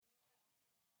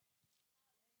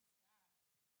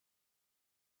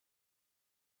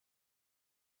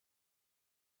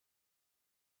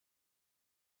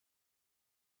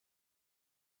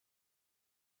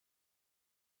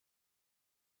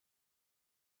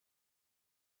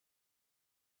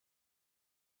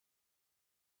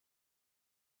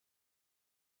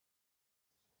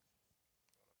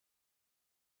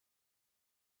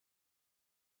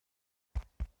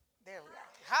There we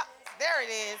are. There it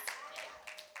is.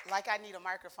 Like I need a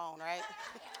microphone, right?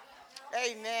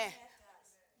 Amen.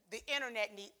 The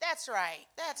internet need. That's right.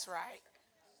 That's right.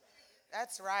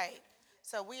 That's right.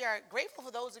 So we are grateful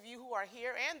for those of you who are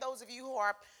here and those of you who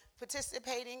are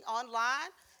participating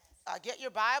online. Get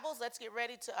your Bibles. Let's get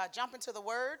ready to jump into the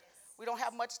Word. We don't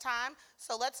have much time,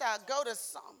 so let's go to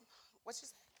some. What's she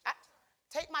say?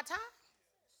 Take my time.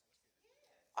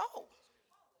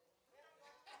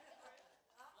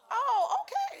 Oh,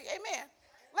 okay. Amen.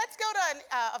 Let's go to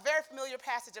a very familiar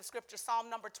passage of Scripture, Psalm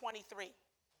number 23.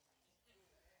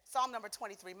 Psalm number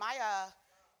 23. My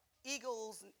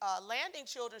Eagles landing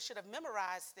children should have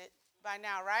memorized it by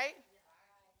now, right?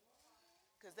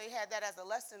 Because they had that as a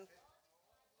lesson.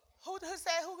 Who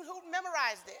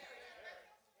memorized it?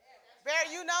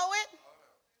 Barry, you know it?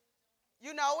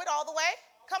 You know it all the way?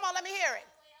 Come on, let me hear it.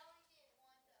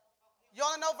 You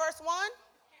only know verse 1?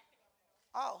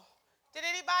 Oh. Did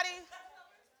anybody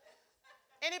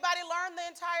learn the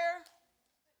entire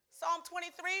Psalm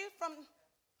 23 from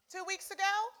 2 weeks ago?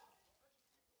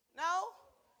 No?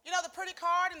 You know the pretty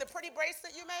card and the pretty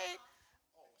bracelet you made?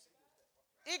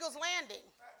 Eagles Landing.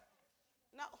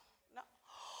 No, no.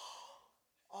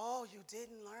 Oh, you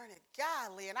didn't learn it.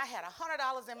 Golly, and I had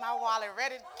 $100 in my wallet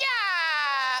ready.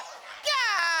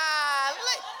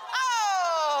 Golly.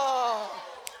 Oh.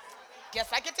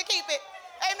 Guess I get to keep it.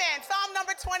 Amen. Psalm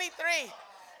number 23.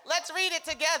 Let's read it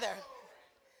together.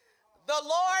 The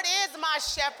Lord is my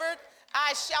shepherd,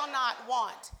 I shall not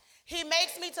want. He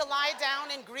makes me to lie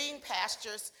down in green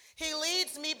pastures. He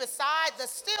leads me beside the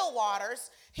still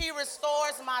waters. He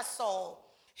restores my soul.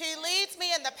 He leads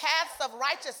me in the paths of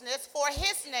righteousness for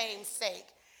his name's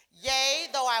sake. Yea,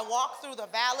 though I walk through the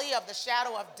valley of the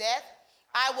shadow of death,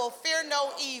 I will fear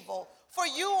no evil, for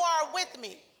you are with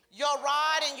me. Your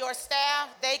rod and your staff,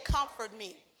 they comfort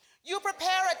me. You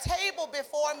prepare a table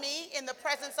before me in the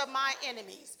presence of my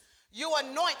enemies. You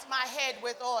anoint my head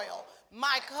with oil.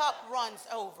 My cup runs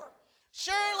over.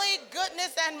 Surely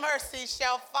goodness and mercy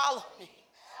shall follow me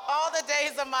all the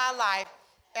days of my life,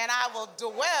 and I will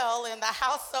dwell in the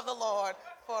house of the Lord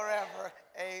forever.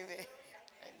 Amen.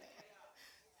 Amen.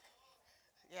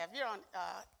 Yeah, if you're on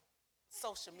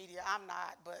social media, I'm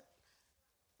not, but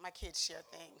my kids share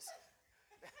things.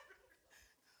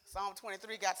 Psalm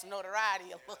 23 got some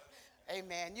notoriety.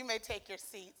 Amen. You may take your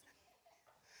seats,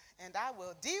 and I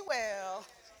will dwell.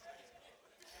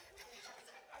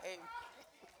 Amen.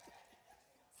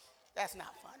 That's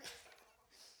not funny.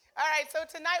 All right, so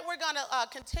tonight we're going to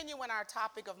continue in our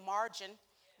topic of margin.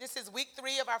 This is week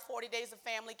 3 of our 40 Days of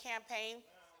Family campaign,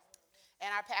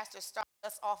 and our pastor started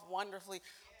us off wonderfully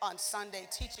on Sunday,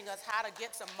 teaching us how to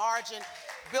get some margin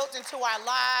built into our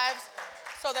lives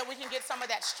so that we can get some of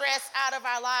that stress out of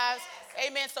our lives.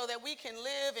 Amen, so that we can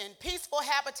live in peaceful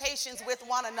habitations with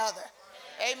one another.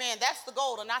 Amen, that's the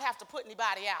goal, to not have to put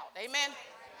anybody out. Amen.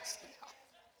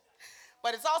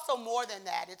 But it's also more than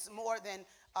that. It's more than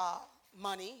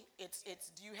money. It's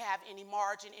do you have any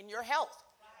margin in your health?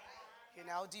 You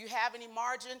know, do you have any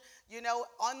margin,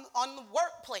 on the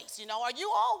workplace? Are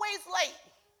you always late?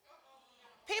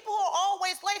 People who are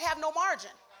always late have no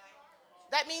margin.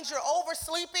 That means you're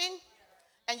oversleeping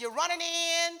and you're running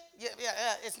in.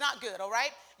 It's not good, all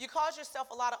right? You cause yourself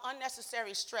a lot of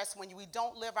unnecessary stress when we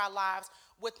don't live our lives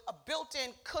with a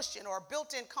built-in cushion or a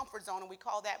built-in comfort zone, and we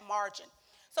call that margin.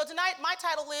 So tonight, my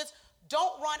title is,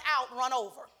 Don't Run Out, Run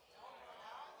Over.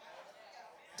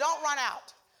 Don't run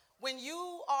out. When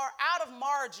you are out of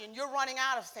margin, you're running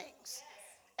out of things.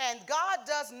 And God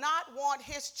does not want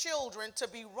his children to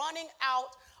be running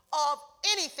out of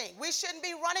anything. We shouldn't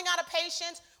be running out of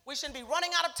patience. We shouldn't be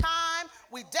running out of time.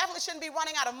 We definitely shouldn't be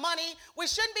running out of money.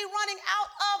 We shouldn't be running out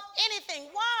of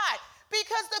anything. Why?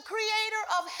 Because the creator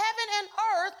of heaven and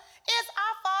earth is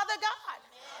our Father God.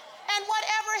 And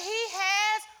whatever he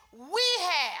has, we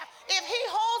have. If he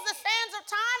holds the sands of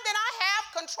time, then I have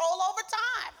control over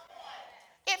time.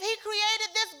 If he created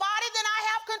this body, then I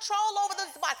have control over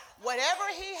this body. Whatever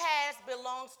he has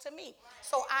belongs to me.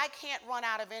 So I can't run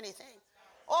out of anything.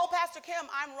 Oh, Pastor Kim,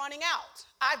 I'm running out.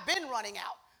 I've been running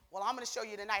out. Well, I'm going to show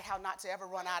you tonight how not to ever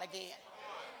run out again.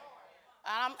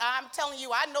 I'm telling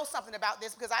you, I know something about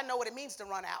this because I know what it means to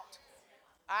run out.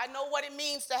 I know what it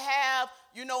means to have,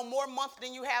 more month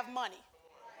than you have money.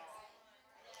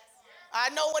 I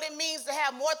know what it means to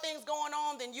have more things going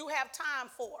on than you have time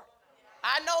for.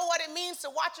 I know what it means to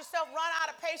watch yourself run out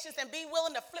of patience and be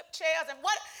willing to flip chairs and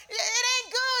what? It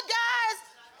ain't good, guys.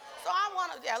 So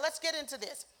let's get into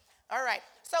this. All right,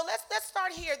 so let's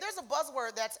start here. There's a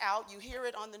buzzword that's out. You hear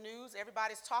it on the news.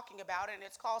 Everybody's talking about it, and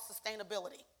it's called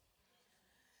sustainability.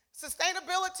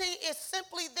 Sustainability is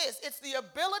simply this. It's the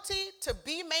ability to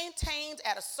be maintained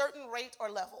at a certain rate or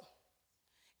level.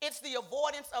 It's the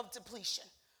avoidance of depletion.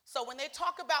 So when they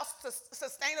talk about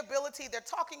sustainability, they're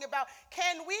talking about,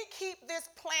 can we keep this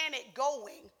planet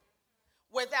going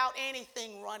without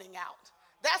anything running out?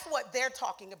 That's what they're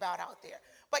talking about out there.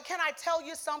 But can I tell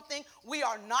you something? We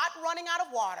are not running out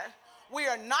of water. We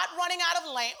are not running out of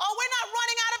land. Oh, we're not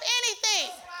running out of anything.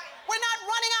 We're not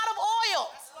running out of oil.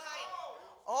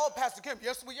 Oh, Pastor Kim,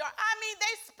 yes, we are. I mean,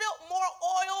 they spilt more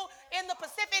oil in the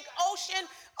Pacific Ocean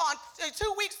on 2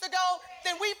 weeks ago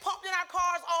than we pumped in our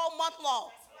cars all month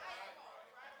long.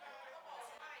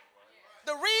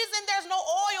 The reason there's no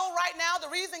oil right now,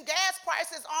 the reason gas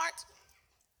prices aren't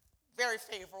very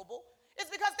favorable, is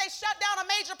because they shut down a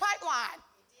major pipeline.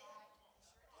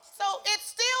 So it's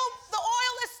still, the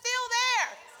oil is still there.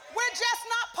 We're just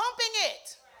not pumping it.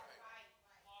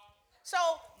 So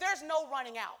there's no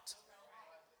running out.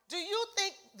 Do you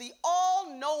think the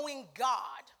all-knowing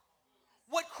God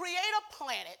would create a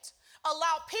planet,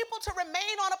 allow people to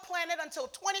remain on a planet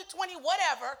until 2020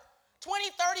 whatever,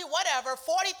 2030 whatever,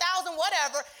 40,000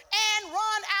 whatever, and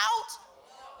run out?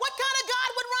 What kind of God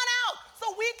would run out? So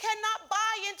we cannot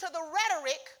buy into the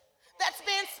rhetoric that's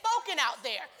being spoken out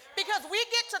there, because we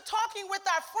get to talking with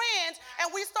our friends and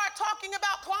we start talking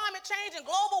about climate change and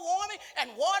global warming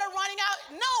and water running out.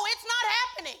 No, it's not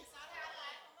happening.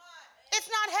 It's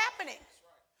not happening.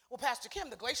 Well, Pastor Kim,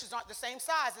 the glaciers aren't the same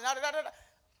size. And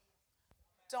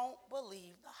Don't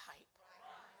believe the hype.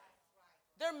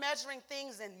 They're measuring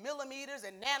things in millimeters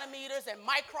and nanometers and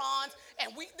microns,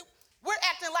 and we're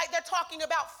acting like they're talking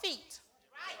about feet.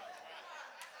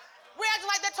 We're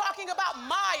acting like they're talking about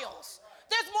miles.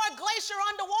 There's more glacier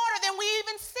underwater than we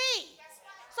even see.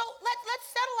 So let's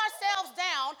settle ourselves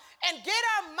down and get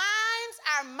our minds,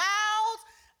 our mouths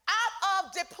out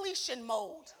of depletion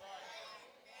mode.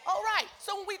 All right,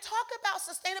 so when we talk about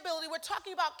sustainability, we're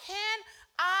talking about, can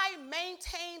I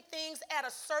maintain things at a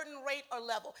certain rate or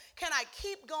level? Can I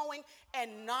keep going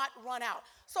and not run out?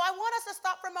 So I want us to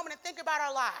stop for a moment and think about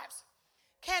our lives.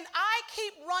 Can I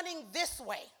keep running this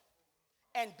way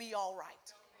and be all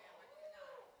right?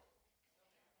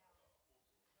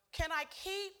 Can I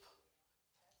keep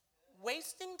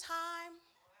wasting time,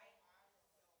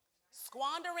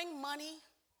 squandering money,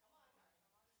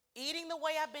 eating the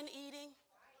way I've been eating,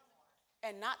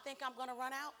 and not think I'm going to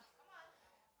run out?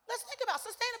 Let's think about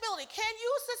sustainability. Can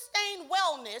you sustain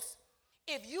wellness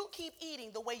if you keep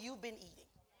eating the way you've been eating?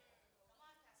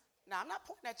 Now, I'm not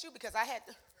pointing at you because I had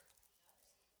to.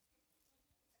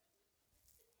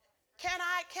 Can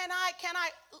I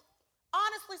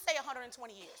honestly say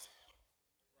 120 years?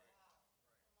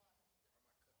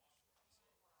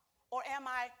 Or am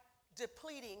I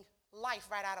depleting life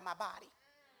right out of my body?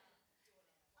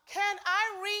 Can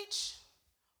I reach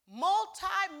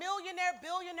multi-millionaire,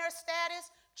 billionaire status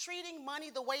treating money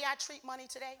the way I treat money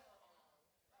today?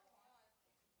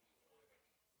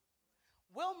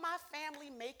 Will my family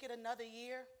make it another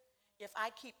year if I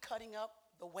keep cutting up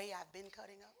the way I've been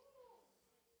cutting up?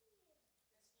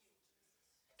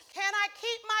 Can I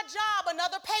keep my job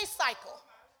another pay cycle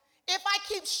if I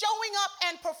keep showing up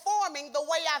and performing the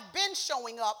way I've been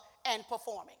showing up and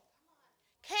performing?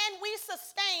 Can we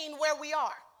sustain where we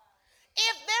are?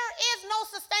 If there is no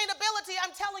sustainability,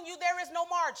 I'm telling you, there is no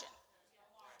margin.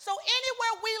 So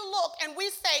anywhere we look and we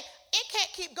say, it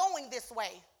can't keep going this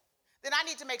way, then I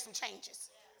need to make some changes.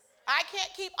 I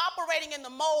can't keep operating in the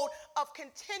mode of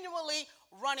continually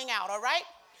running out, all right?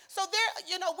 So there,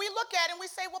 we look at it and we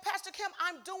say, well, Pastor Kim,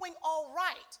 I'm doing all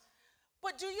right.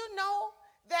 But do you know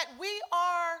that we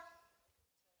are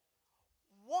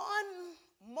one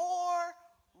more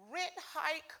rent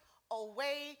hike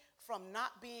away from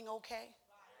not being okay?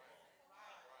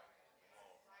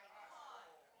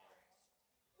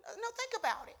 No, think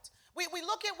about it. We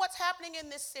look at what's happening in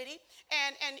this city,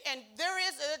 and there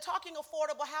is talking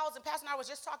affordable housing. Pastor and I was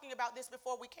just talking about this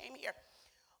before we came here.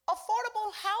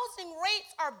 Affordable housing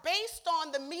rates are based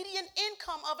on the median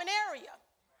income of an area.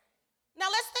 Now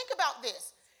let's think about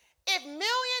this. If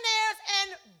millionaires and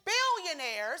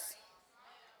billionaires,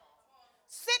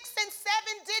 6- and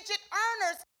 7-digit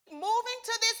earners moving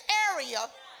to this area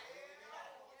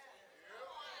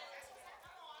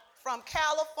from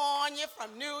California,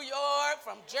 from New York,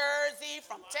 from Jersey,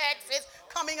 from Texas,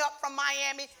 coming up from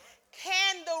Miami,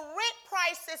 can the rent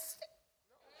prices?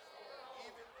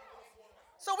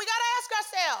 So we got to ask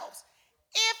ourselves,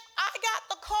 if I got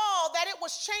the call that it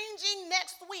was changing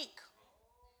next week,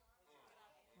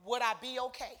 would I be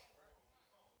okay?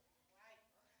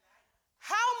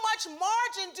 How much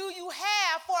margin do you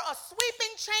have for a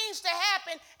sweeping change to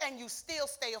happen and you still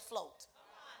stay afloat?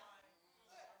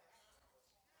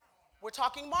 We're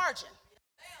talking margin.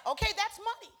 Okay, that's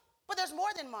money, but there's more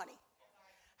than money.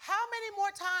 How many more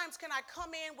times can I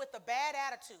come in with a bad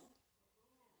attitude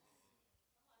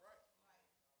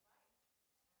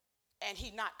and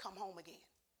he not come home again?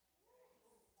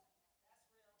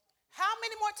 How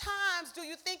many more times do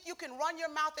you think you can run your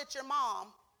mouth at your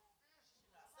mom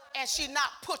and she not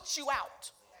put you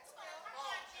out?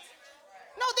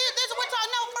 No, this is we're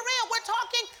talking. No, for real,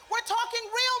 we're talking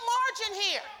real margin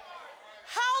here.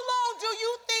 How long do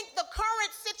you think the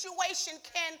current situation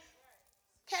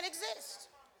can exist?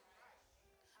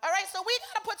 All right, so we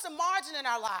got to put some margin in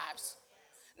our lives.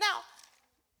 Now,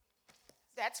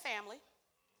 that's family.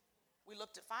 We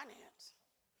looked at finance.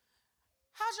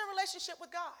 How's your relationship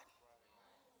with God?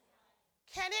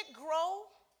 Can it grow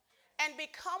and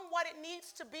become what it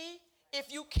needs to be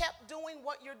if you kept doing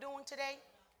what you're doing today?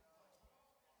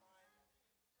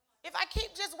 If I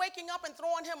keep just waking up and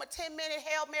throwing him a 10-minute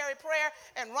Hail Mary prayer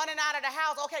and running out of the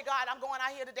house, okay, God, I'm going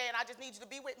out here today and I just need you to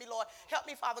be with me, Lord. Help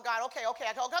me, Father God. Okay, come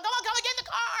on, come and get in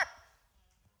the car.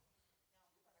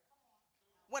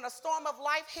 When a storm of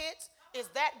life hits, is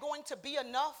that going to be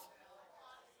enough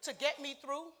to get me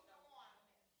through?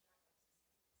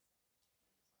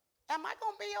 Am I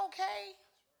going to be okay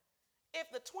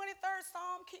if the 23rd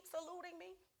Psalm keeps eluding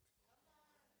me?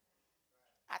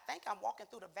 I think I'm walking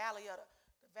through the valley of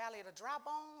the dry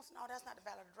bones. No, that's not the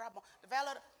valley of the dry bones. The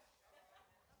valley of the...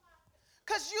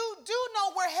 Because you do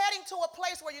know we're heading to a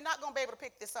place where you're not going to be able to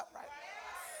pick this up, right?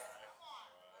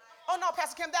 Oh, no,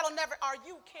 Pastor Kim, that'll never... Are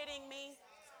you kidding me?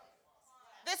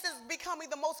 This is becoming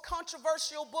the most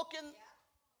controversial book in...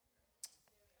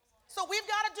 So we've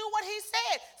got to do what he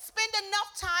said. Spend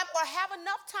enough time or have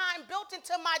enough time built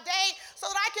into my day so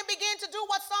that I can begin to do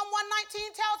what Psalm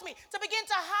 119 tells me, to begin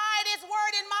to hide his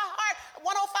word in my heart,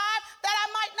 105, that I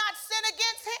might not sin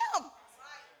against him.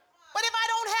 But if I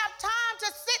don't have time to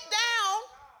sit down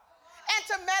and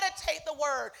to meditate the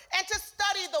word and to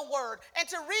study the word and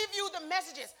to review the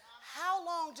messages, how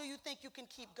long do you think you can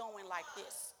keep going like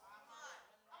this?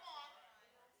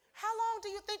 How long do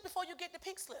you think before you get the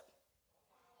pink slip?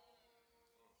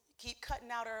 Keep cutting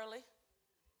out early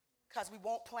because we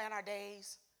won't plan our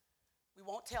days. We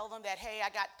won't tell them that, hey,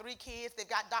 I got 3 kids. They've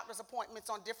got doctor's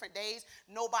appointments on different days.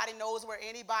 Nobody knows where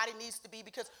anybody needs to be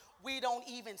because we don't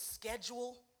even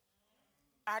schedule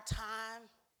our time.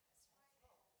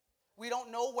 We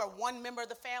don't know where one member of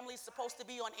the family is supposed to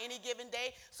be on any given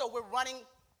day. So we're running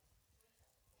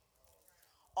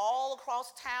all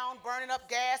across town, burning up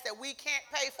gas that we can't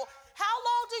pay for. How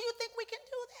long do you think we can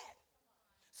do that?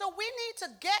 So we need to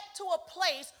get to a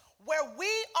place where we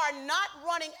are not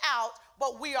running out,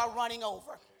 but we are running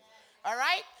over. All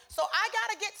right? So I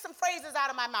got to get some phrases out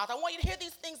of my mouth. I want you to hear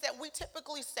these things that we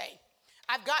typically say.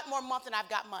 I've got more month than I've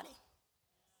got money.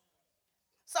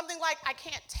 Something like, I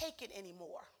can't take it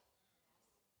anymore.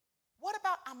 What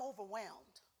about I'm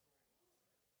overwhelmed?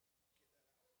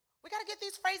 We got to get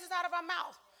these phrases out of our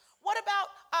mouth. What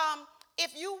about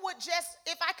if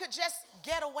I could just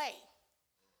get away?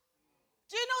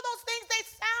 Do you know those things, they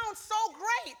sound so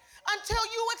great until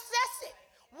you access it.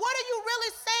 What are you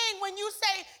really saying when you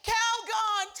say,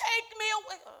 Calgon, take me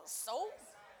away? So?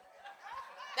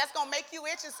 That's going to make you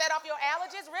itch and set off your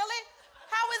allergies? Really?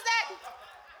 How is that?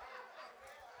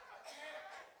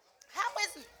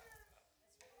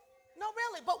 No,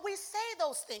 really. But we say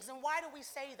those things. And why do we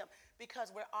say them?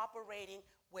 Because we're operating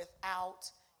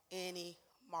without any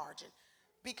margin.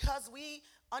 Because we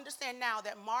understand now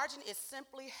that margin is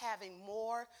simply having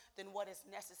more than what is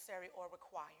necessary or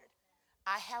required.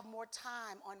 I have more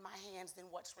time on my hands than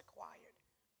what's required.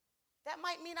 That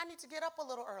might mean I need to get up a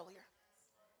little earlier.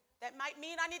 That might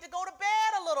mean I need to go to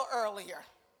bed a little earlier.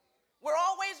 We're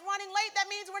always running late. That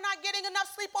means we're not getting enough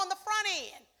sleep on the front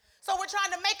end. So we're trying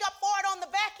to make up for it on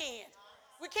the back end.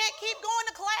 We can't keep going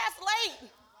to class late.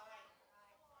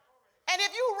 And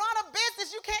if you run a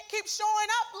business, you can't keep showing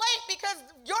up late because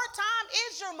your time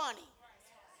is your money.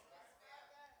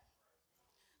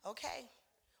 Okay.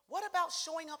 What about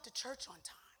showing up to church on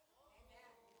time?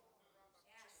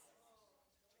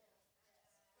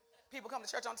 People come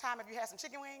to church on time if you had some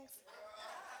chicken wings?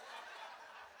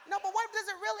 No, but what does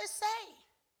it really say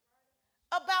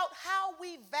about how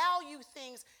we value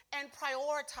things and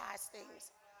prioritize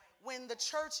things when the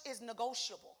church is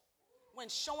negotiable? When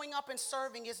showing up and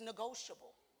serving is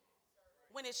negotiable.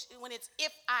 When it's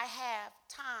if I have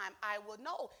time, I will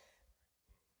know.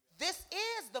 This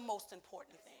is the most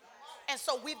important thing. And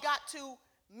so we've got to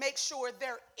make sure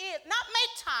there is, not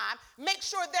make time, make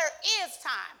sure there is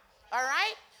time. All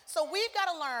right? So we've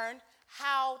got to learn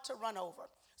how to run over.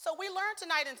 So we learned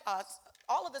tonight in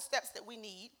all of the steps that we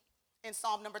need in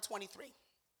Psalm number 23.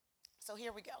 So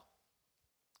here we go.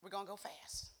 We're going to go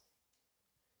fast.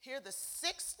 Here are the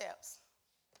 6 steps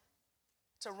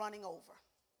to running over.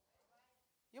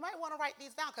 You might want to write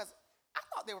these down because I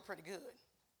thought they were pretty good.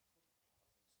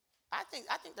 I think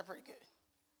they're pretty good.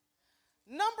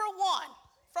 Number 1,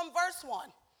 from verse 1.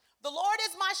 The Lord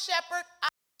is my shepherd, I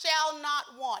shall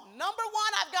not want. Number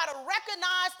 1, I've got to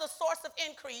recognize the source of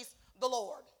increase, the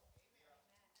Lord.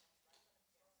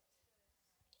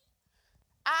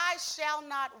 I shall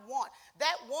not want.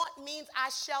 That want means I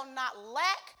shall not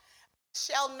lack,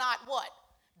 shall not what?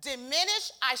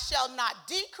 Diminish, I shall not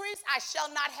decrease, I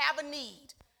shall not have a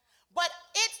need. But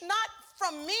it's not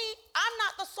from me. I'm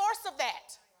not the source of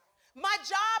that. My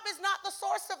job is not the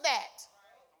source of that.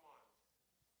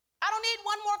 I don't need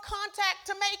one more contact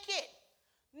to make it.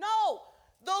 No,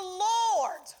 the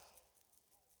Lord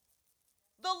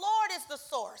is the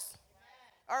source.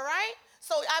 All right?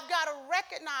 So I've got to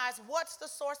recognize what's the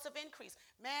source of increase.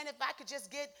 Man, if I could just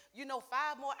get,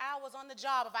 5 more hours on the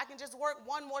job, if I can just work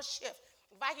 1 more shift,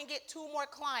 if I can get 2 more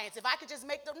clients, if I could just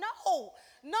make them,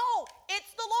 no,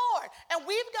 it's the Lord. And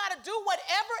we've got to do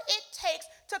whatever it takes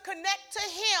to connect to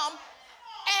him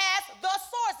as the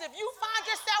source. If you find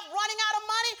yourself running out of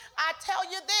money, I tell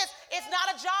you this, it's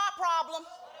not a job problem.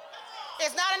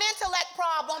 It's not an intellect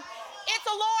problem. It's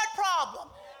a Lord problem.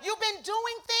 You've been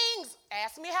doing things.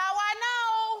 Ask me how I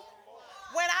know.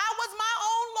 When I was my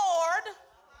own Lord,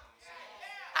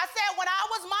 I said when I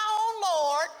was my own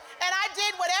Lord, and I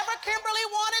did whatever Kimberly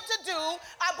wanted to do,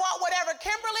 I bought whatever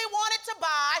Kimberly wanted to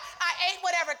buy, I ate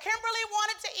whatever Kimberly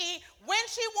wanted to eat, when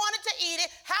she wanted to eat it,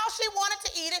 how she wanted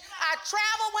to eat it, I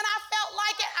traveled when I felt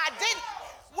like it, I didn't.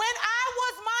 When I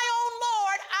was my own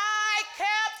Lord, I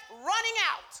kept running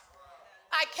out.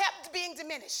 I kept being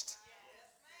diminished.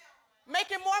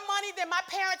 Making more money than my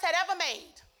parents had ever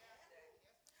made.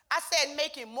 I said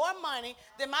making more money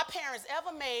than my parents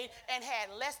ever made and had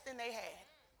less than they had.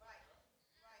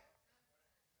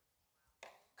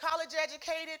 College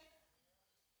educated,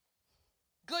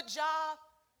 good job,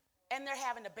 and they're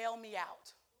having to bail me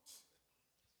out.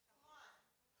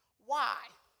 Why?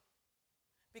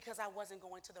 Because I wasn't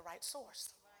going to the right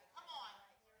source.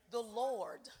 The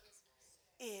Lord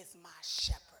is my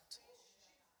shepherd.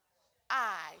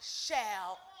 I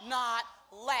shall not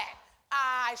lack.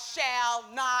 I shall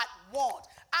not want.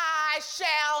 I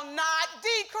shall not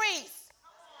decrease.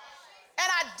 And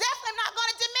I definitely am not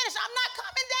going to diminish. I'm not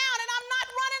coming down and I'm not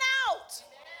running out.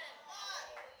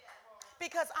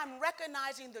 Because I'm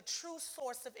recognizing the true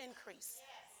source of increase.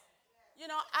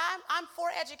 I'm for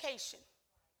education.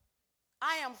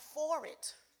 I am for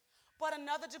it. But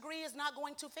another degree is not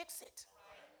going to fix it.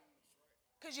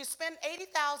 Because you spend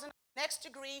 $80,000. Next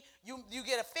degree, you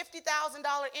get a $50,000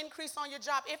 increase on your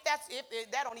job. If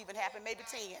that don't even happen, maybe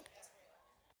 10.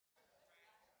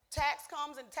 Tax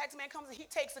comes and tax man comes and he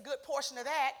takes a good portion of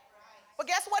that. But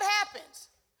guess what happens?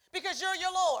 Because you're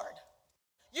your Lord.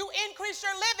 You increase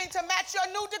your living to match your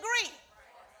new degree.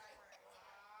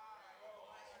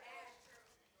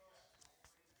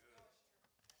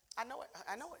 I know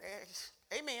it.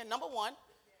 Amen. Number 1,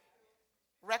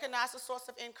 recognize the source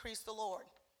of increase, the Lord.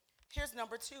 Here's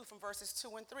number 2 from verses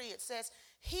 2 and 3. It says,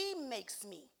 he makes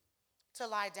me to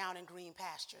lie down in green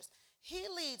pastures. He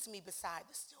leads me beside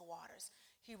the still waters.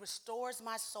 He restores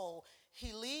my soul.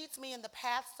 He leads me in the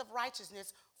paths of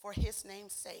righteousness for his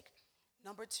name's sake.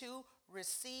 Number 2,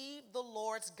 receive the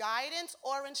Lord's guidance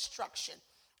or instruction.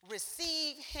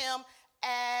 Receive him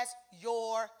as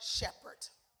your shepherd.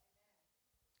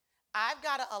 I've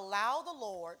got to allow the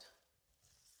Lord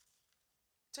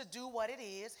to do what it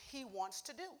is he wants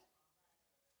to do.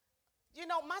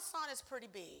 My son is pretty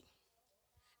big.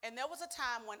 And there was a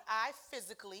time when I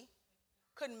physically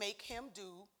could make him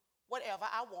do whatever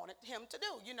I wanted him to do.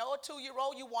 A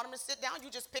 2-year-old, you want him to sit down, you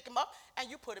just pick him up and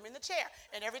you put him in the chair.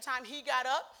 And every time he got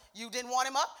up, you didn't want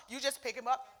him up, you just pick him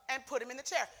up and put him in the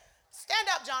chair. Stand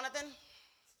up, Jonathan.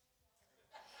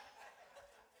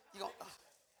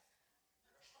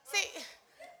 See,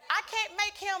 I can't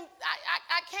make him,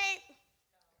 I can't.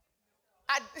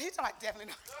 He's talking about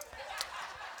definitely not.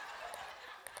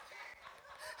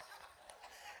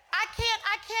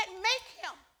 I can't make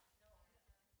him.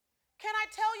 Can I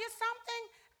tell you something?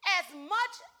 As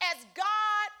much as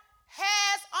God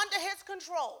has under his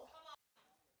control,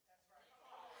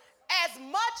 as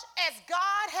much as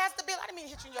God has the ability, I didn't mean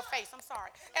to hit you in your face, I'm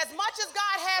sorry. As much as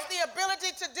God has the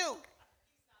ability to do,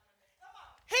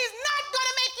 he's not going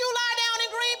to make you lie down in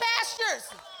green pastures.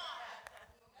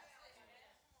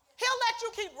 He'll let you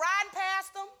keep riding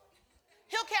past them.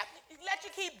 He'll let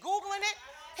you keep Googling it.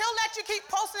 He'll let you keep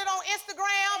posting it on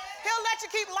Instagram. He'll let you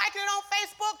keep liking it on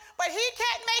Facebook. But he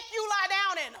can't make you lie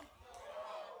down in them.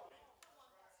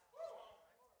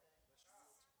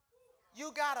 You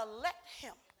got to let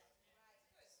him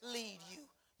lead you.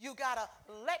 You got to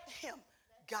let him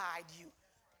guide you.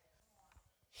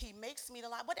 He makes me to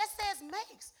lie. But that says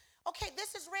makes. Okay,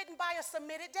 this is written by a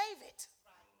submitted David.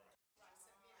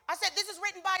 I said this is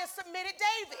written by a submitted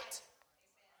David.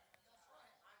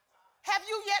 Have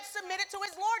you yet submitted to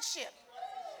his lordship?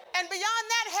 And beyond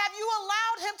that, have you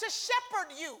allowed him to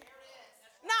shepherd you?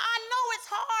 Now, I know it's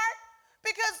hard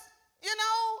because,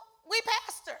 we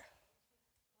pastor.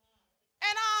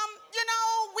 And,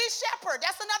 we shepherd.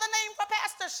 That's another name for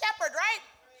pastor, shepherd, right?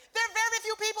 There are very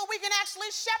few people we can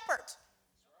actually shepherd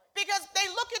because they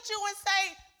look at you and say,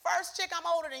 first, chick, I'm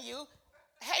older than you.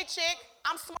 Hey, chick,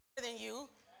 I'm smarter than you.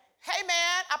 Hey,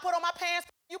 man, I put on my pants.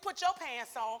 You put your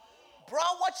pants on. Bro,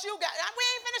 what you got? We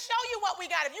ain't finna show you what we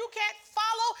got. If you can't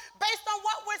follow based on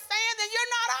what we're saying, then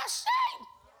you're not our sheep.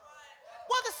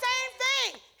 Well, the same thing.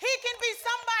 He can be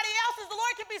somebody else's. The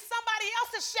Lord can be somebody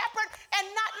else's shepherd and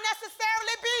not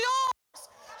necessarily be yours.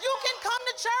 You can come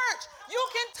to church. You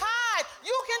can tithe.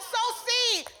 You can sow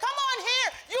seed. Come on here.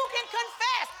 You can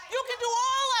confess. You can do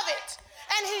all of it.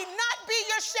 And he not be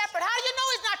your shepherd. How do you know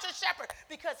he's not your shepherd?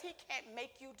 Because he can't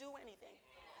make you do anything.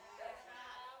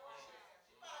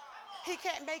 He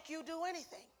can't make you do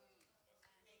anything.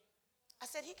 I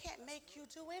said he can't make you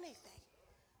do anything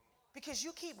because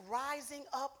you keep rising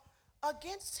up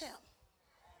against him.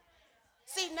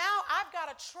 See, now I've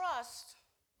got to trust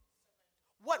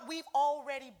what we've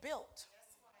already built,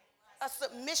 a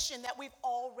submission that we've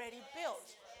already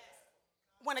built.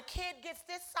 When a kid gets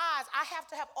this size, I have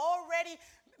to have already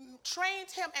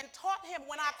trained him and taught him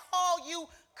when I call you,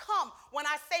 come. When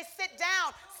I say sit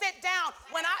down, sit down.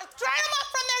 When I train them up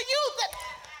from their youth,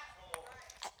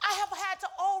 I have had to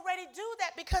already do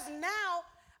that because now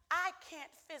I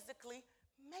can't physically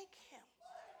make him.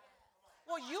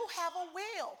 Well, you have a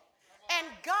will, and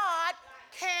God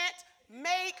can't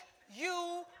make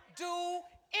you do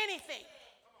anything.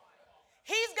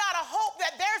 He's got to hope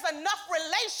that there's enough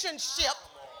relationship.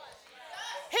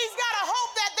 He's got to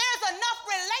hope that there's enough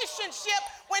relationship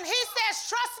when he says,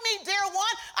 trust me, dear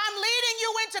one, I'm leading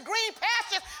you into green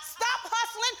pastures. Stop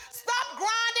hustling, stop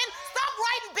grinding, stop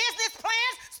writing business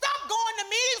plans, stop going to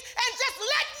meetings, and just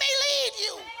let me lead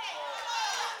you.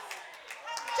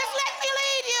 Just let me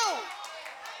lead you.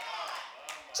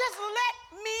 Just let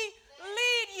me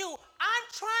lead you. I'm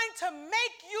trying to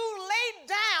make you lay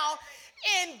down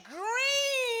in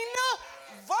green,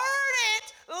 verdant,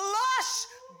 lush,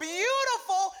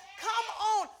 beautiful, come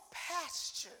on,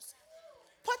 pastures.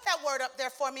 Put that word up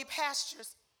there for me,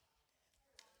 pastures.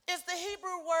 It's the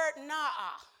Hebrew word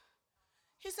na'ah.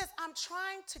 He says, I'm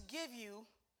trying to give you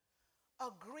a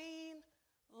green,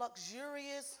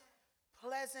 luxurious,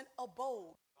 pleasant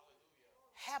abode,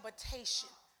 habitation.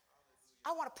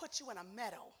 I want to put you in a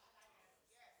meadow.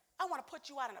 I want to put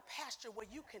you out in a pasture where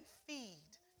you can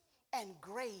feed and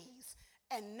graze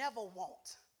and never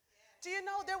want. Do you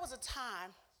know there was a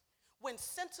time when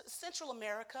Central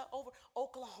America, over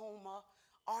Oklahoma,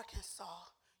 Arkansas,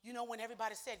 when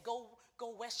everybody said, go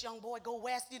west, young boy, go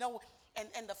west,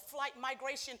 and the flight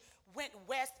migration went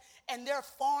west, and there are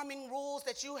farming rules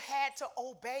that you had to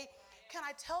obey. Can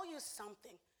I tell you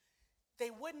something? They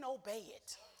wouldn't obey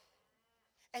it.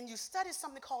 And you studied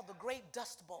something called the Great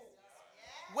Dust Bowl,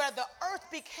 where the earth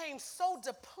became so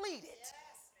depleted.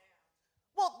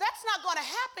 Well, that's not going to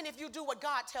happen if you do what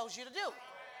God tells you to do.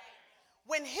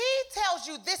 When he tells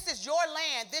you this is your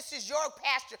land, this is your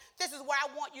pasture, this is where I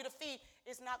want you to feed,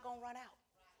 it's not going to run out.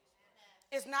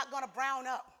 It's not going to brown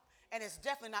up, and it's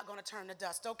definitely not going to turn to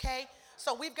dust, okay?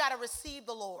 So we've got to receive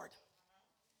the Lord.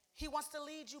 He wants to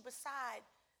lead you beside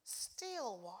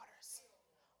still waters,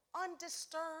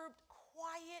 undisturbed,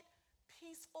 quiet,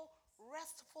 peaceful,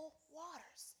 restful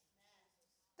waters.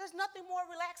 There's nothing more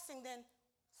relaxing than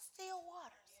still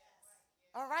waters.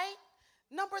 All right?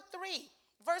 Number 3,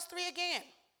 verse 3 again.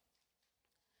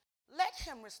 Let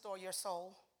him restore your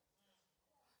soul.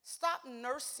 Stop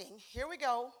nursing, here we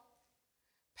go,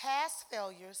 past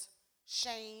failures,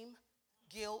 shame,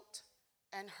 guilt,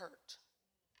 and hurt.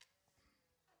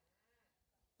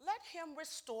 Let him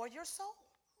restore your soul.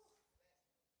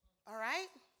 All right?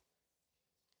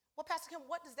 Well, Pastor Kim,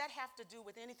 what does that have to do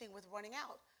with anything with running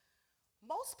out?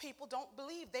 Most people don't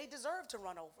believe they deserve to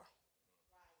run over.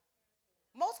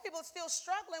 Most people are still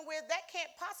struggling with that can't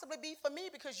possibly be for me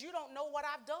because you don't know what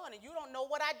I've done and you don't know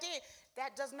what I did.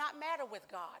 That does not matter with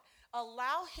God.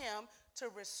 Allow him to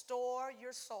restore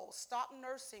your soul. Stop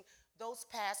nursing those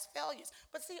past failures.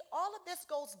 But see, all of this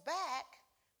goes back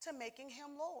to making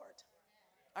him Lord.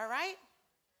 All right?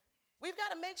 We've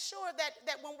got to make sure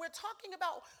that when we're talking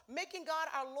about making God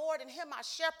our Lord and him our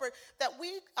shepherd, that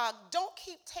we don't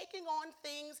keep taking on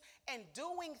things and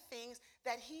doing things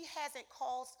that he hasn't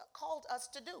called us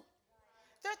to do.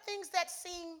 There are things that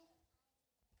seem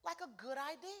like a good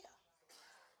idea,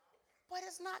 but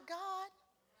it's not God.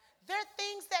 There are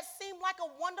things that seem like a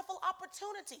wonderful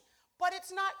opportunity, but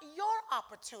it's not your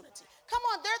opportunity. Come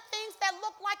on, there are things that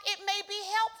look like it may be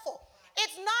helpful.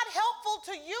 It's not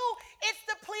helpful to you. It's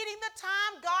depleting the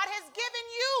time God has given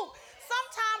you.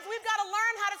 Sometimes we've got to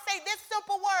learn how to say this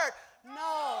simple word: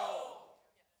 no.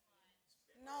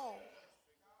 No.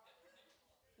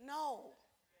 No.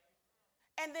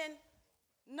 And then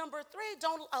number 3,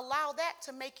 don't allow that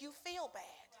to make you feel bad.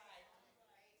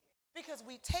 Because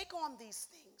we take on these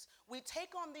things, we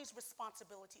take on these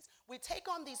responsibilities, we take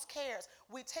on these cares,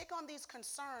 we take on these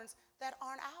concerns that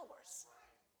aren't ours.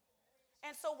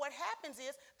 And so what happens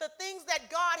is the things that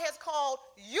God has called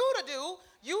you to do,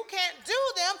 you can't do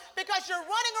them because you're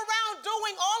running around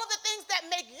doing all of the things that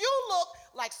make you look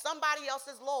like somebody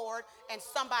else's Lord and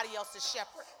somebody else's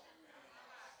shepherd.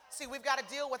 See, we've got to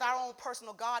deal with our own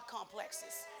personal God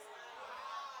complexes.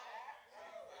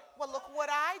 Well, look what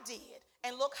I did,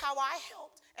 and look how I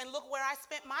helped, and look where I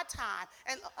spent my time.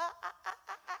 And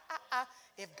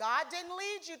if God didn't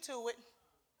lead you to it,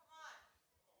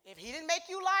 if he didn't make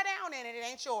you lie down in it, it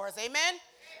ain't yours. Amen?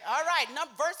 All right,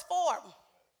 verse 4.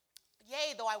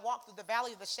 Yea, though I walk through the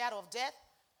valley of the shadow of death,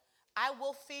 I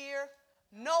will fear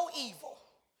no evil,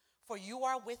 for you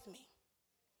are with me.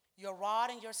 Your rod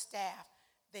and your staff,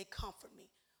 they comfort me.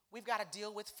 We've got to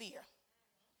deal with fear.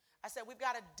 I said we've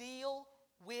got to deal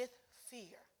with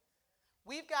fear.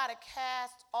 We've got to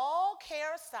cast all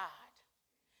care aside,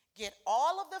 get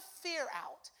all of the fear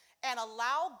out, and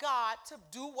allow God to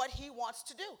do what he wants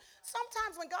to do.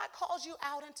 Sometimes when God calls you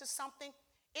out into something,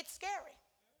 it's scary.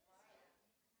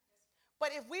 But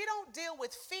if we don't deal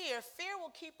with fear, fear will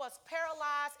keep us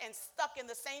paralyzed and stuck in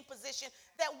the same position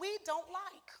that we don't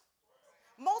like.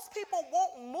 Most people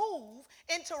won't move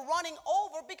into running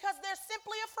over because they're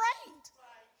simply afraid.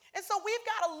 And so we've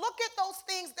got to look at those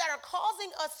things that are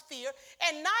causing us fear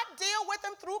and not deal with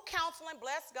them through counseling.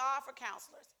 Bless God for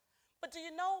counselors. But do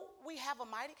you know we have a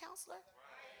mighty counselor?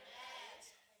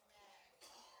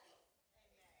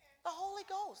 The Holy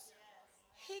Ghost.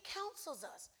 He counsels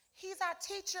us. He's our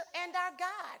teacher and our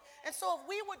guide. And so if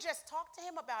we would just talk to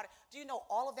him about it, do you know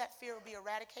all of that fear will be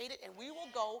eradicated, and we will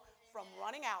go from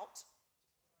running out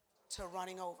to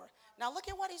running over. Now look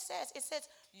at what he says. It says,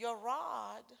 your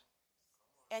rod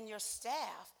and your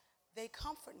staff, they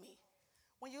comfort me.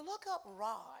 When you look up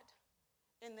rod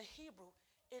in the Hebrew,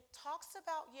 it talks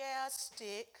about, a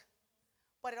stick,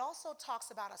 but it also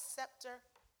talks about a scepter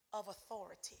of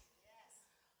authority. Yes.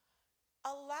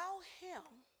 Allow him,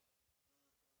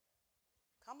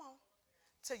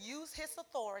 to use his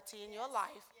authority in your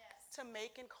life to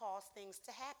make and cause things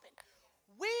to happen.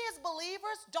 We as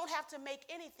believers don't have to make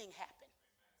anything happen.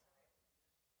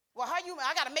 Well, I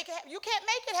got to make it happen. You can't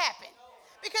make it happen.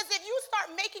 Because if you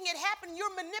start making it happen,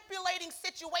 you're manipulating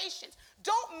situations.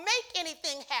 Don't make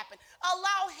anything happen.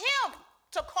 Allow him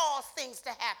to cause things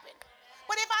to happen.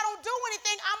 But if I don't do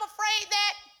anything, I'm afraid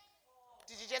that,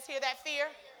 did you just hear that fear?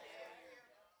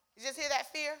 You just hear that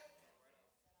fear?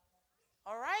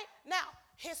 All right. Now,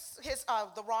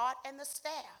 the rod and the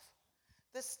staff.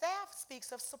 The staff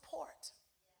speaks of support.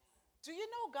 Do you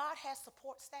know God has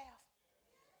support staff?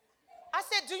 I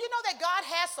said, do you know that God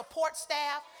has support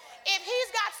staff? If he's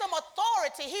got some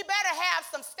authority, he better have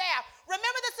some staff.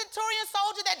 Remember the centurion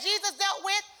soldier that Jesus dealt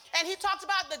with? And he talked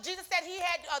about Jesus said he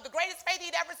had the greatest faith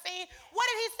he'd ever seen. What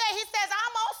did he say? He says,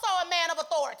 I'm also a man of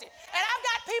authority. And I've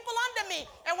got people under me.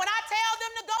 And when I tell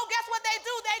them to go, guess what they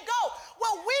do? They go.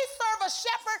 Well, we serve a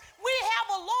shepherd. We have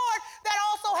a Lord that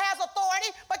also has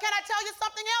authority. But can I tell you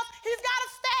something else? He's got a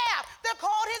staff. They're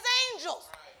called his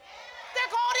angels.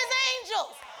 They're called his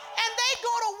angels. And they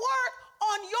go to work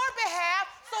on your behalf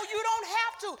so you don't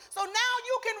have to. So now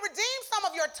you can redeem some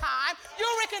of your time.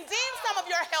 You'll redeem some of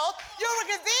your health. You'll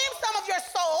redeem some of your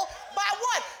soul by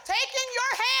what? Taking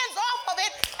your hands off of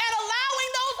it and allowing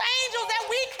those angels that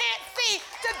we can't see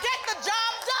to get the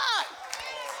job done.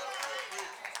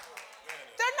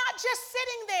 They're not just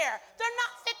sitting there. They're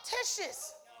not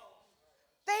fictitious.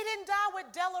 They didn't die with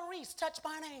Della Reese touched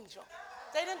by an angel.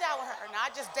 They didn't die with her. Now,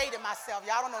 I just dated myself.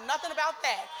 Y'all don't know nothing about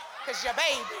that because you're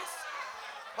babies.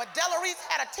 But Della Reese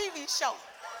had a TV show,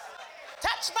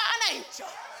 Touched by an Angel.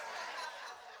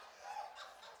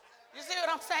 You see what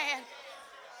I'm saying?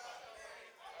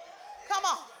 Come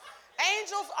on.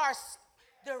 Angels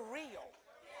they're real.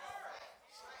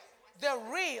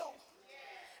 They're real.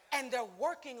 And they're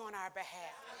working on our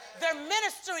behalf. They're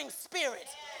ministering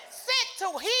spirits sent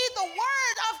to heed the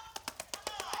word of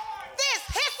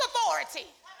his authority.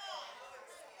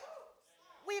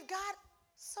 We've got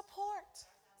support.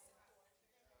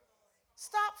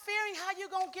 Stop fearing how you're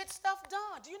going to get stuff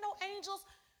done. Do you know angels,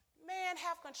 man,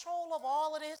 have control of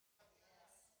all of this?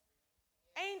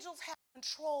 Angels have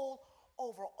control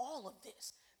over all of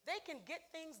this. They can get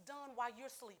things done while you're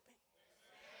sleeping.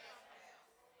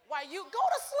 While you go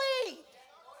to sleep.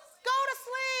 Go to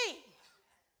sleep.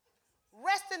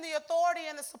 Rest in the authority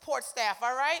and the support staff,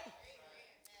 all right?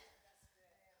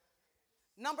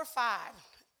 Number 5,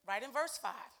 right in verse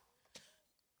 5.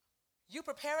 You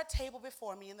prepare a table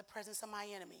before me in the presence of my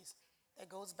enemies. That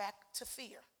goes back to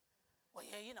fear. Well,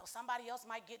 yeah, you know, somebody else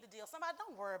might get the deal. Somebody,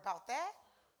 don't worry about that.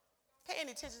 Pay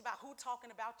any attention about who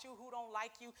talking about you, who don't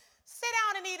like you. Sit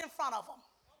down and eat in front of them.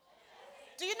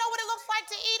 Do you know what it looks like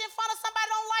to eat in front of somebody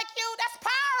who don't like you? That's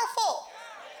powerful.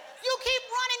 You keep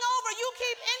running over. You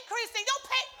keep increasing.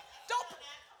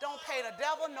 Don't pay the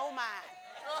devil no mind.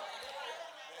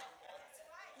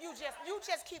 You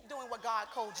just keep doing what God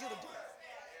called you to do.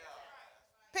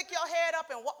 Pick your head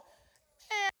up and walk.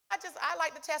 Man, I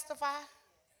like to testify.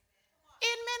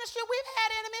 In ministry, we've had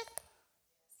enemies.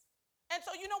 And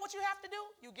so you know what you have to do?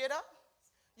 You get up,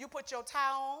 you put your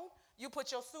tie on, you put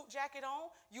your suit jacket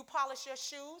on, you polish your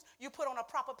shoes, you put on a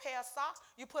proper pair of socks,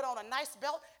 you put on a nice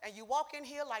belt, and you walk in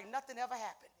here like nothing ever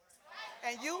happened.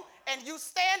 And you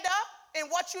stand up in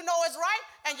what you know is right,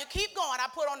 and you keep going. I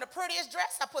put on the prettiest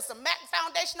dress, I put some MAC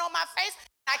foundation on my face,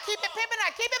 I keep it pimping,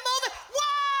 I keep it moving.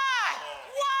 Why?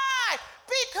 Why?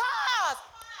 Because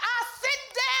I sit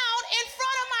down in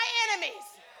front of my enemies.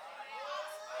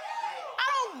 I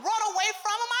don't run away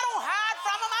from them. I don't hide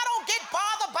from them. I don't get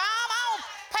bothered by them. I don't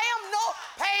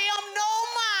pay them no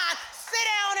mind. Sit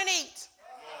down and eat.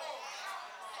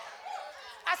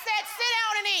 I said, sit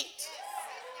down and eat.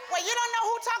 Well, you don't know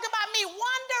who talking about me.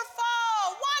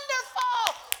 Wonderful, wonderful,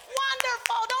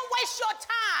 wonderful. Don't waste your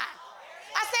time.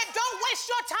 I said, don't waste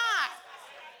your time.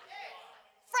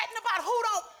 Fretting about who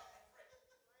don't.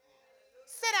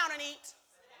 Sit down and eat.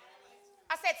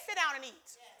 I said, sit down and eat.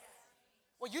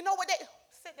 Well, you know what they,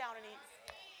 sit down and eat.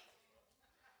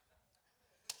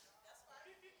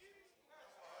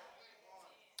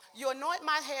 You anoint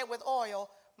my head with oil,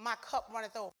 my cup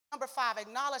runneth over. Number 5,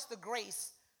 acknowledge the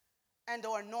grace and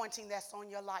or anointing that's on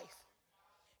your life.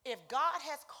 If God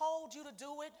has called you to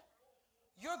do it,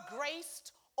 you're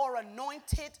graced or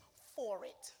anointed for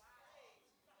it.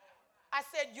 I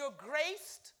said you're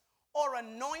graced or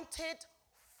anointed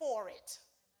for it.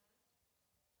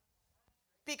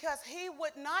 Because he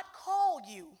would not call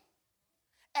you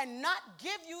and not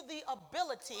give you the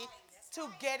ability to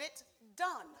get it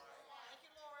done.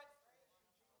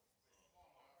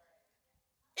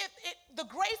 The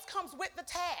grace comes with the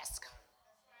task.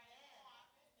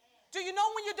 Do you know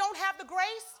when you don't have the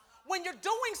grace? When you're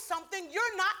doing something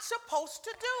you're not supposed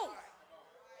to do.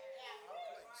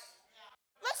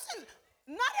 Listen,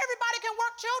 not everybody can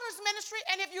work children's ministry,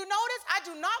 and if you notice, I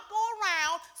do not go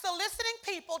around soliciting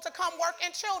people to come work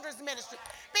in children's ministry,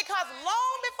 because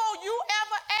long before you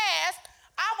ever ask,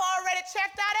 I've already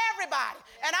checked out everybody,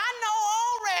 and I know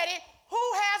already who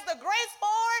has the grace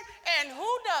for it and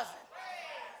who doesn't.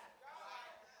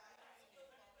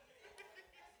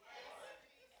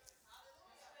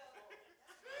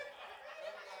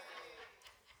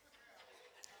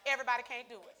 Everybody can't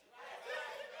do it.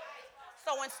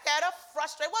 So instead of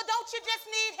frustrated, well, don't you just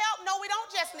need help? No, we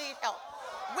don't just need help.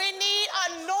 We need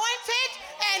anointed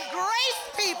and graced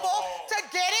people to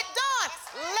get it done.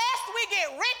 Lest we get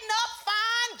written up,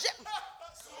 fined,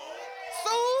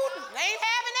 sued. They ain't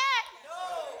having that.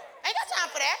 Ain't got time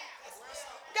for that.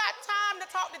 Got time to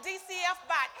talk to DCF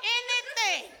about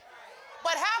anything.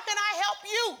 But how can I help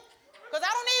you? Because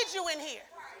I don't need you in here.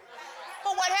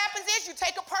 But what happens is you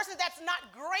take a person that's not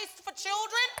graced for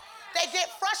children, they get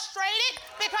frustrated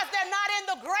because they're not in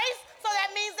the grace, so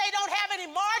that means they don't have any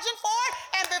margin for it,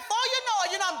 and before you know it,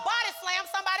 you done body slam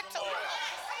somebody to it.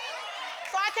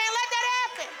 So I can't let that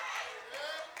happen.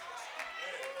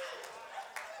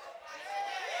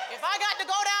 If I got to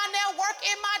go down there, work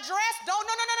in my dress, no.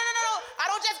 I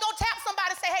don't just go tap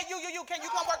somebody and say, hey, you, can you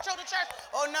come work children's church?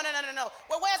 Oh, no.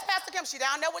 Well, where's Pastor Kim? She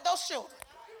down there with those children.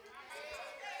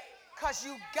 Because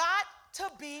you got to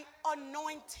be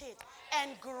anointed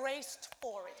and graced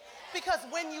for it. Because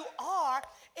when you are,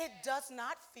 it does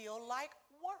not feel like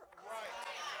work.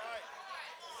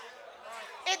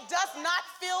 It does not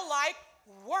feel like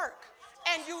work.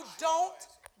 And you don't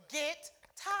get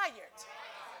tired.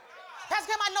 Pastor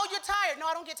Kim, I know you're tired. No,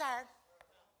 I don't get tired.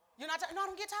 You're not tired? No, I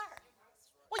don't get tired.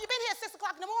 Well, you've been here at 6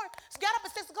 o'clock in the morning. So get up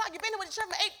at 6 o'clock. You've been here with the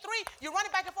children from 8 to 3. You're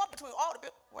running back and forth between all the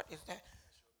bills. What is that?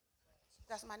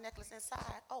 That's my necklace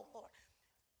inside. Oh, Lord.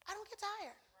 I don't get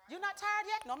tired. You're not tired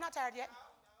yet? No, I'm not tired yet.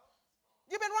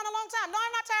 You've been running a long time. No,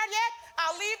 I'm not tired yet.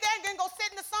 I'll leave there and then go sit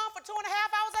in the sun for 2.5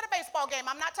 hours at a baseball game.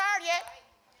 I'm not tired yet.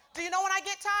 Do you know when I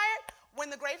get tired?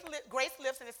 When the grace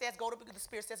lifts and it says the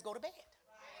Spirit says go to bed.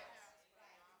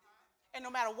 And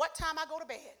no matter what time I go to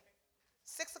bed,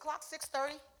 6 o'clock,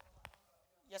 6:30,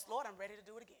 yes, Lord, I'm ready to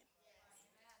do it again.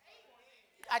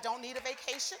 I don't need a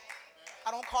vacation.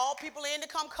 I don't call people in to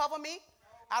come cover me.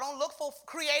 I don't look for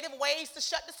creative ways to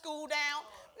shut the school down.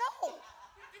 No.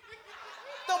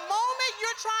 The moment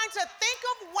you're trying to think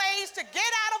of ways to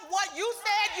get out of what you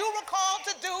said you were called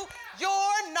to do,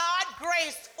 you're not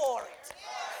graced for it.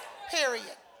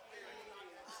 Period.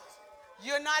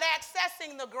 You're not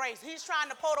accessing the grace. He's trying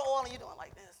to pour the oil and you're doing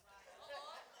like this.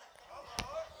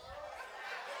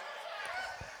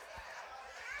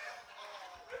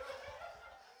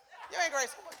 You ain't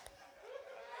graceful.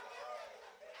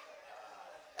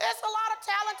 There's a lot of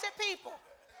talented people.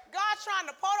 God's trying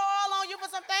to pour the oil on you for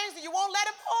some things and you won't let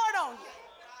him pour it on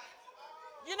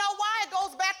you. You know why? It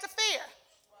goes back to fear.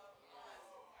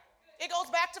 It goes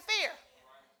back to fear.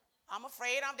 I'm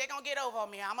afraid they're going to get over on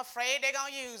me. I'm afraid they're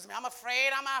going to use me. I'm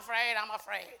afraid.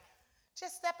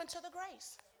 Just step into the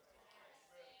grace.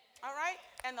 All right?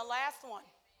 And the last one,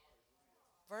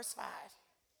 verse 5.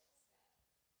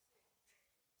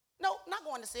 No, not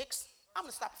going to 6. I'm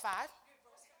going to stop at 5.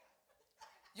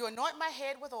 You anoint my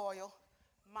head with oil.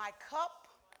 My cup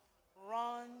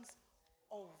runs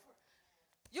over.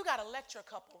 You got to let your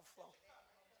cup overflow.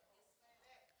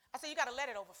 I said you got to let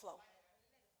it overflow.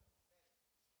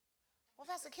 Well,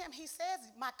 Pastor Kim, he says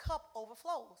my cup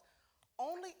overflows.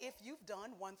 Only if you've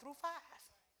done 1 through 5.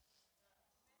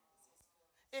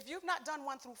 If you've not done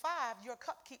 1 through 5, your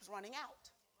cup keeps running out.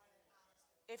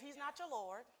 If he's not your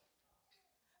Lord,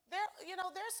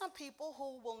 there's some people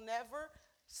who will never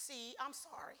see, I'm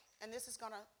sorry, and this is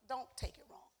don't take it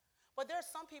wrong, but there's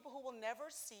some people who will never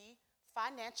see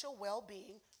financial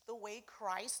well-being the way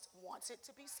Christ wants it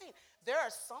to be seen. There are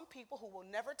some people who will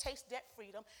never taste debt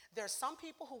freedom. There are some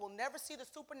people who will never see the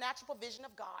supernatural provision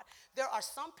of God. There are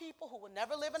some people who will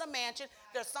never live in a mansion.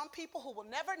 There are some people who will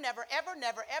never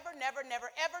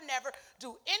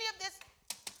do any of this.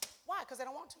 Why? Because they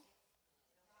don't want to.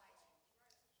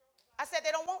 I said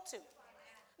they don't want to.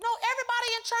 No, everybody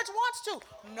in church wants to.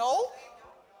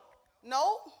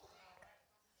 No.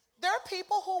 There are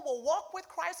people who will walk with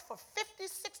Christ for 50,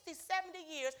 60, 70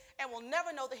 years and will never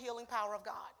know the healing power of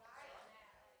God.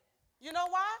 You know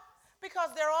why? Because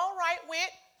they're all right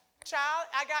with, child,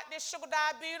 I got this sugar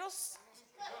diabetes.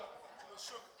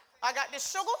 I got this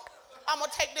sugar. I'm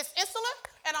going to take this insulin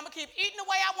and I'm going to keep eating the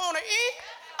way I want to eat.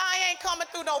 I ain't coming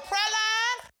through no prayer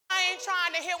line. I ain't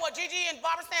trying to hear what Gigi and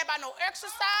Barbara saying about no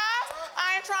exercise.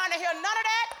 I ain't trying to hear none of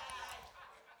that.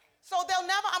 So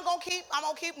I'm going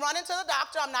to keep running to the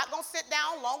doctor. I'm not going to sit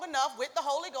down long enough with the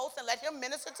Holy Ghost and let him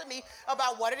minister to me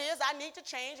about what it is I need to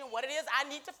change and what it is I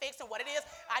need to fix and what it is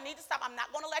I need to stop. I'm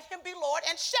not going to let him be Lord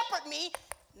and shepherd me,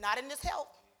 not in this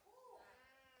health.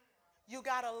 You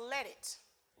got to let it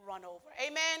run over.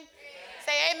 Amen?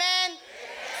 Say amen.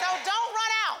 So don't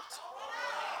run out.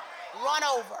 Run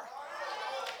over.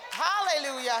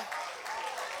 Hallelujah.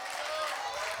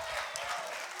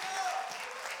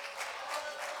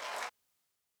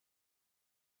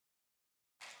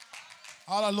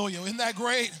 Hallelujah. Isn't that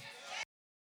great?